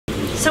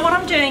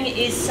doing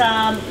is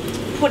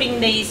putting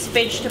these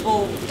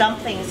vegetable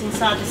dumplings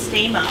inside the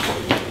steamer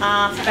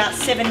for about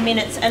 7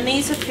 minutes, and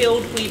these are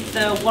filled with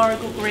the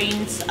warrigal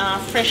greens,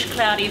 fresh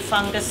cloudy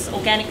fungus,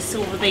 organic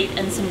silver beet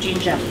and some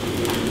ginger.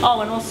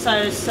 Oh, and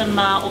also some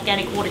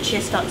organic water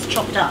chestnuts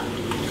chopped up.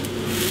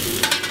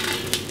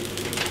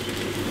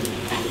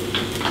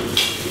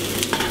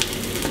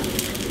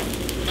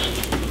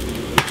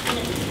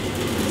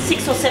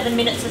 6 or 7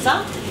 minutes is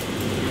up.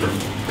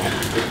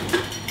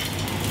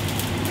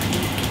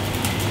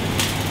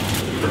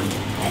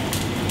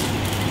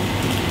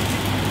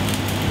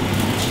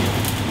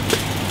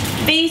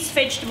 These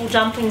vegetable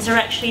dumplings are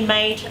actually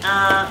made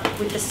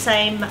with the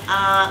same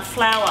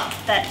flour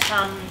that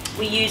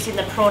we use in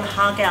the prawn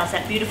hargaus,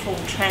 that beautiful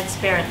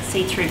transparent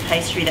see-through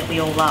pastry that we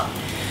all love.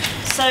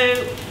 So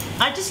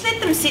I just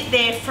let them sit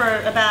there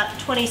for about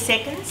 20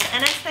 seconds,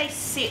 and as they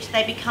sit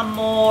they become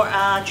more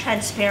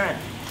transparent.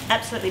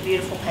 Absolutely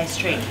beautiful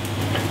pastry.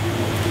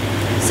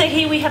 So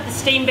here we have the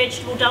steamed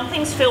vegetable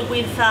dumplings filled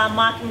with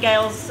Mark and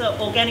Gail's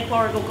organic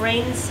warrigal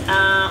greens,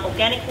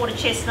 organic water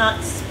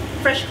chestnuts,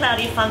 fresh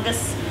cloudy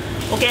fungus,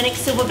 organic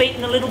silver beet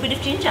and a little bit of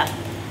ginger.